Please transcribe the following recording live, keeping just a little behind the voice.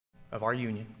of our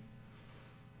union.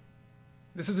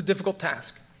 This is a difficult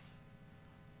task.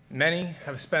 Many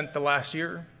have spent the last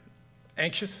year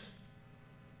anxious,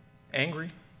 angry,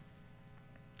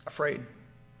 afraid.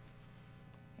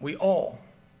 We all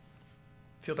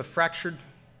feel the fractured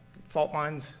fault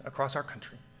lines across our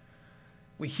country.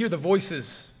 We hear the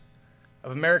voices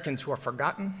of Americans who are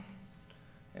forgotten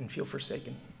and feel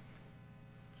forsaken.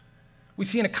 We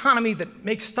see an economy that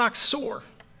makes stocks soar,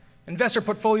 investor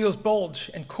portfolios bulge,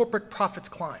 and corporate profits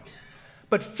climb,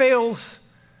 but fails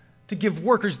to give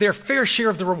workers their fair share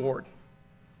of the reward.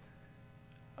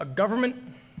 A government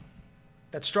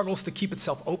that struggles to keep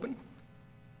itself open.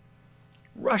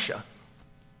 Russia,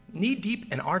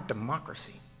 knee-deep in our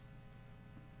democracy.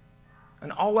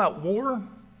 An all-out war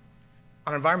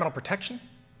on environmental protection.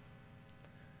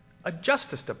 A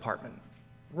Justice Department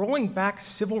rolling back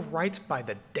civil rights by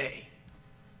the day.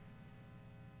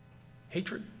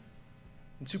 Hatred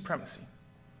and supremacy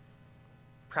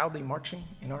proudly marching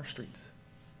in our streets.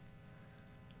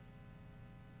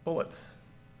 Bullets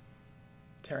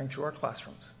tearing through our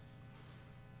classrooms,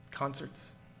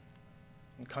 concerts,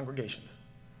 and congregations,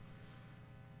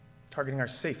 targeting our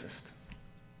safest,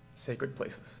 sacred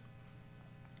places.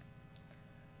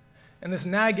 And this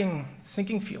nagging,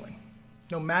 sinking feeling,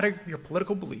 no matter your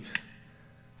political beliefs,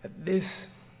 that this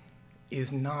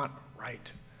is not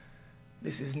right.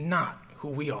 This is not who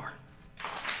we are.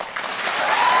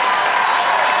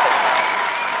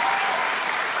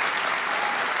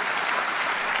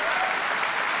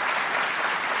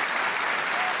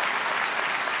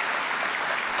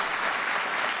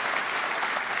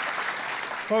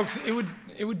 Folks,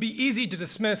 it would be easy to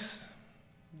dismiss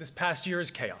this past year as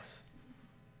chaos,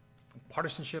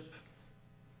 partisanship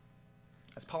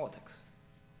as politics.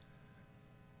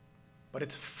 But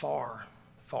it's far,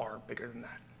 far bigger than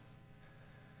that.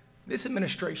 This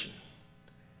administration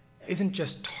isn't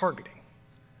just targeting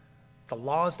the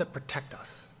laws that protect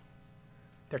us.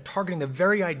 They're targeting the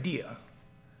very idea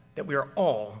that we are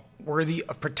all worthy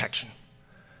of protection.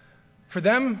 For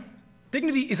them,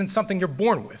 dignity isn't something you're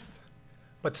born with,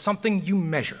 but something you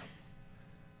measure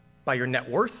by your net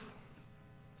worth,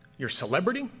 your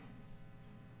celebrity,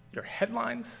 your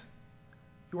headlines,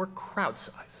 your crowd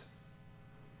size.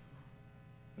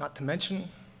 Not to mention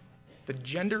the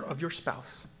gender of your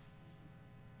spouse,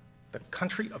 the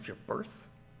country of your birth,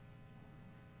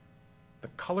 the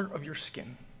color of your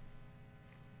skin,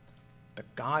 the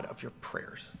God of your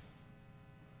prayers.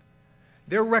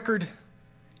 Their record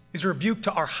is a rebuke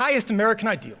to our highest American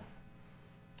ideal,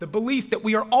 the belief that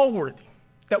we are all worthy,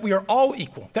 that we are all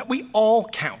equal, that we all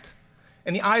count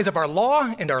in the eyes of our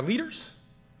law and our leaders,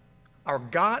 our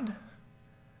God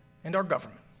and our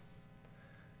government.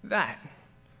 That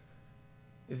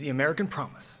is the American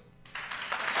promise.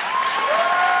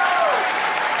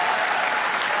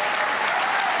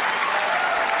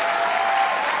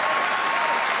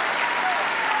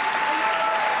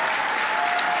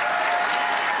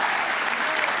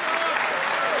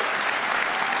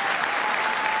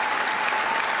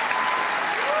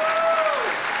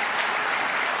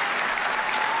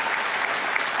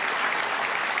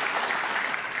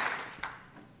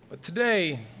 But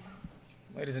today,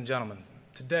 ladies and gentlemen,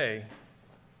 today,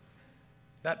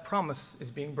 that promise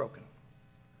is being broken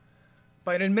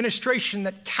by an administration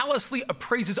that callously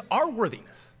appraises our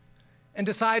worthiness and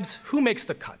decides who makes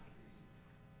the cut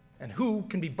and who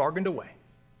can be bargained away.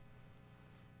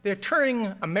 They're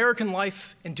turning American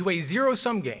life into a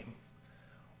zero-sum game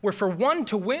where for one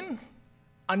to win,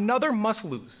 another must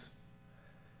lose,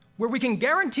 where we can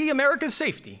guarantee America's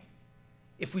safety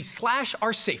if we slash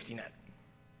our safety net,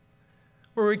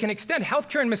 where we can extend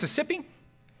healthcare in Mississippi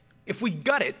if we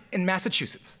gut it in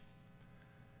Massachusetts.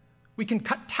 We can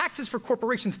cut taxes for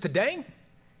corporations today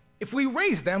if we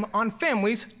raise them on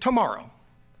families tomorrow.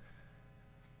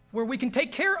 Where we can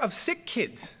take care of sick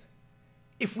kids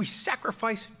if we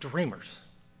sacrifice dreamers.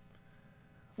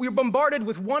 We are bombarded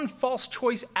with one false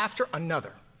choice after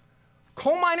another.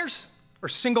 Coal miners or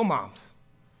single moms,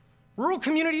 rural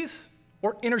communities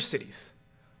or inner cities,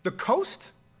 the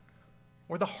coast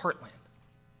or the heartland.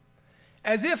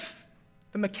 As if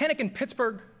the mechanic in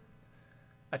Pittsburgh,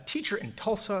 a teacher in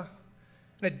Tulsa,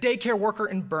 and a daycare worker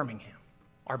in Birmingham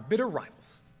are bitter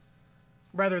rivals,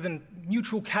 rather than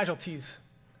mutual casualties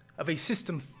of a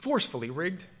system forcefully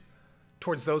rigged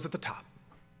towards those at the top.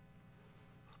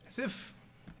 As if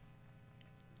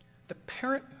the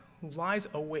parent who lies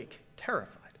awake,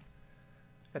 terrified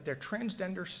that their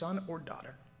transgender son or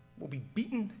daughter will be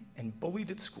beaten and bullied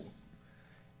at school,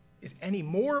 is any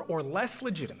more or less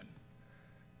legitimate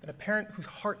than a parent whose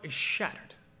heart is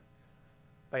shattered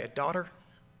by a daughter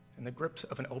in the grips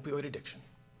of an opioid addiction.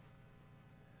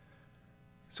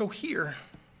 So here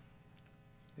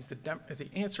is the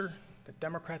answer that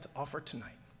Democrats offer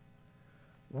tonight.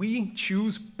 We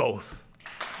choose both.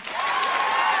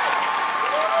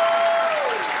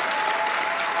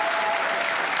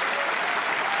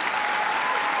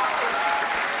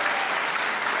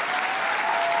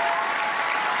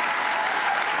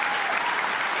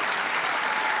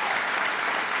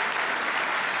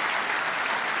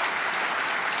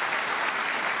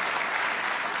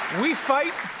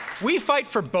 We fight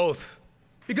for both,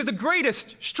 because the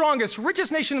greatest, strongest,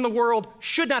 richest nation in the world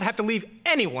should not have to leave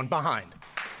anyone behind.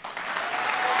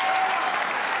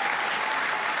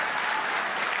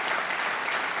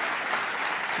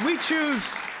 We choose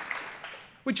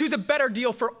a better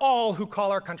deal for all who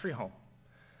call our country home.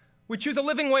 We choose a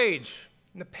living wage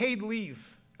and a paid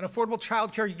leave and affordable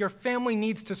childcare your family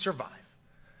needs to survive.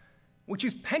 We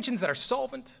choose pensions that are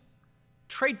solvent,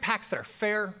 trade pacts that are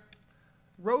fair,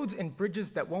 roads and bridges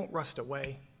that won't rust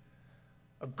away,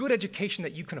 a good education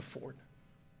that you can afford.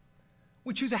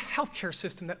 We choose a healthcare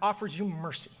system that offers you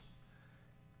mercy,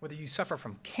 whether you suffer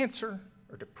from cancer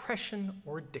or depression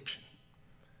or addiction.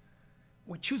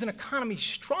 We choose an economy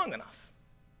strong enough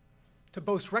to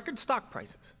boast record stock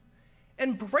prices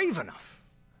and brave enough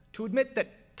to admit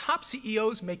that top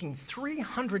CEOs making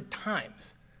 300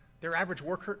 times their average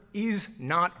worker is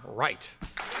not right.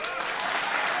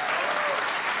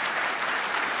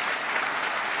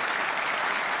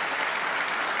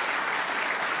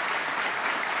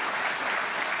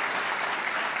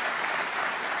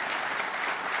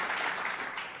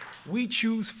 We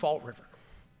choose Fall River.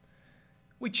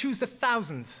 We choose the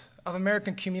thousands of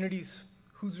American communities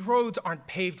whose roads aren't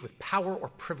paved with power or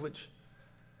privilege,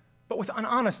 but with an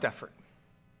honest effort,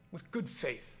 with good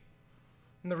faith,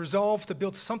 and the resolve to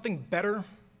build something better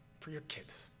for your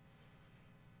kids.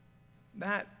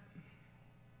 That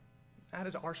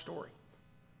is our story.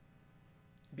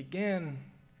 It began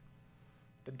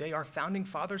the day our founding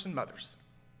fathers and mothers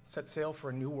set sail for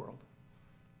a new world,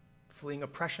 fleeing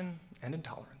oppression and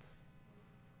intolerance.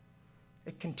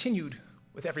 It continued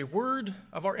with every word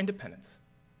of our independence,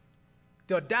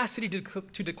 the audacity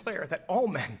to declare that all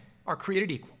men are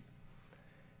created equal,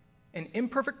 an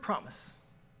imperfect promise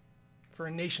for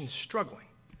a nation struggling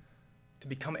to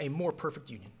become a more perfect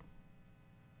union.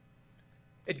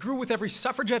 It grew with every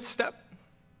suffragette step,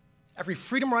 every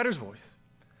freedom rider's voice,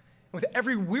 and with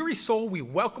every weary soul we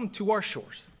welcomed to our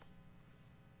shores.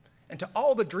 And to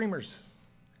all the dreamers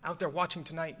out there watching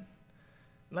tonight,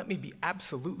 let me be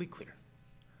absolutely clear.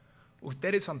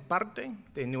 Ustedes son parte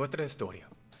de nuestra historia.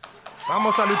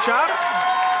 Vamos a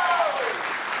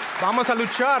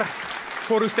luchar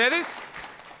por ustedes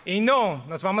y no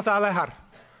nos vamos a alejar.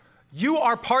 You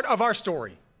are part of our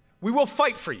story. We will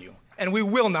fight for you, and we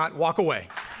will not walk away.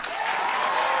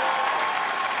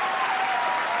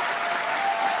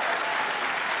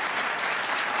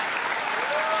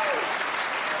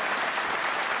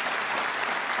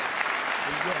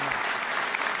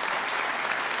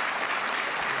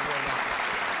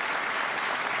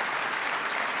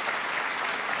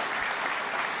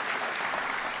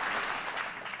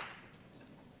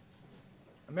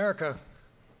 America,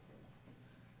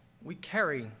 we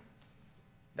carry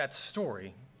that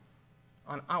story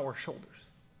on our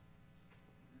shoulders.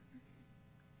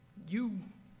 You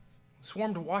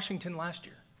swarmed Washington last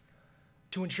year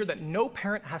to ensure that no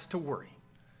parent has to worry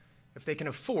if they can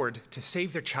afford to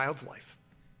save their child's life.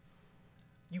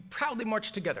 You proudly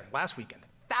marched together last weekend,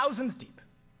 thousands deep,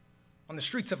 on the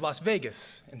streets of Las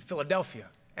Vegas and Philadelphia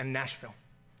and Nashville.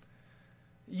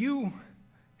 You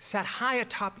sat high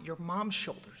atop your mom's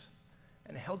shoulders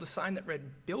and held a sign that read,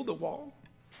 "Build a wall,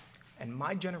 and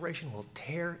my generation will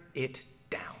tear it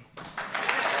down."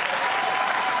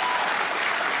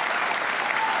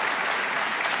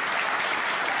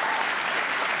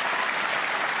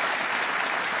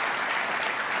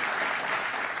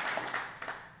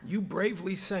 You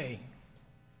bravely say,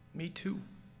 "Me too."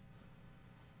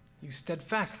 You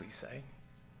steadfastly say,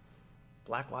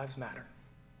 "Black Lives Matter."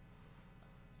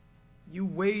 You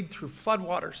wade through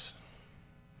floodwaters,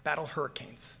 battle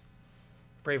hurricanes,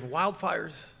 brave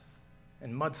wildfires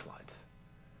and mudslides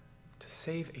to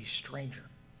save a stranger.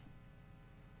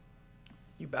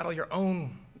 You battle your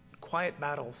own quiet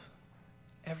battles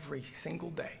every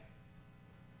single day.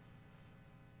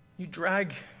 You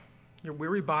drag your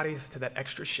weary bodies to that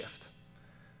extra shift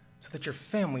so that your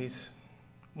families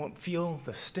won't feel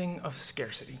the sting of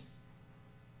scarcity.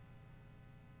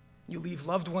 You leave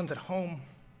loved ones at home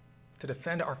to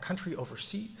defend our country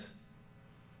overseas,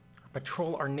 or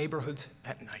patrol our neighborhoods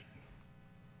at night.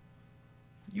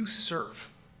 You serve,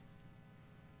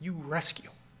 you rescue,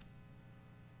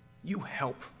 you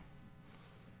help,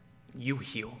 you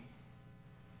heal.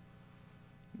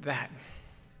 That,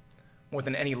 more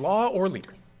than any law or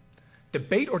leader,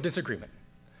 debate or disagreement,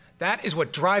 that is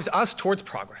what drives us towards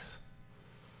progress.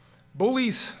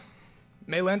 Bullies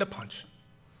may land a punch.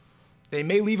 They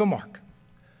may leave a mark.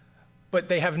 But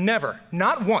they have never,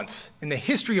 not once, in the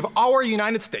history of our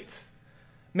United States,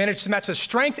 managed to match the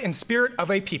strength and spirit of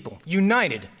a people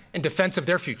united in defense of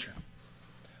their future.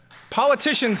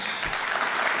 Politicians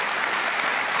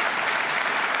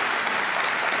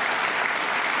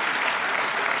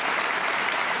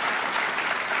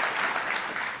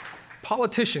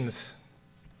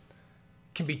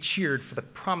can be cheered for the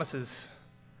promises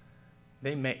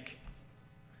they make.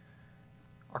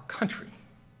 Our country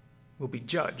will be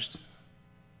judged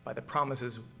by the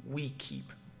promises we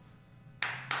keep.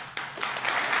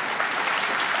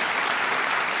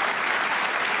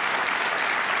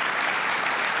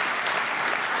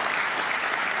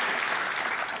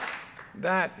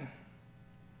 That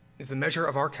is the measure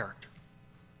of our character.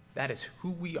 That is who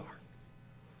we are.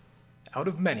 Out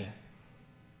of many,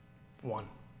 one.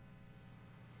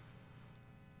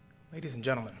 Ladies and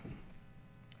gentlemen,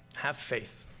 have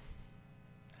faith.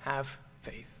 Have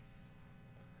faith.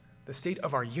 The state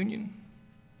of our union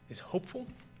is hopeful,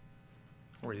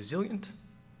 resilient,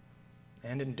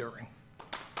 and enduring.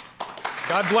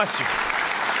 God bless you.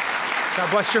 God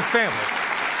bless your families.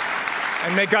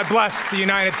 And may God bless the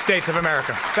United States of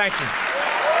America. Thank you.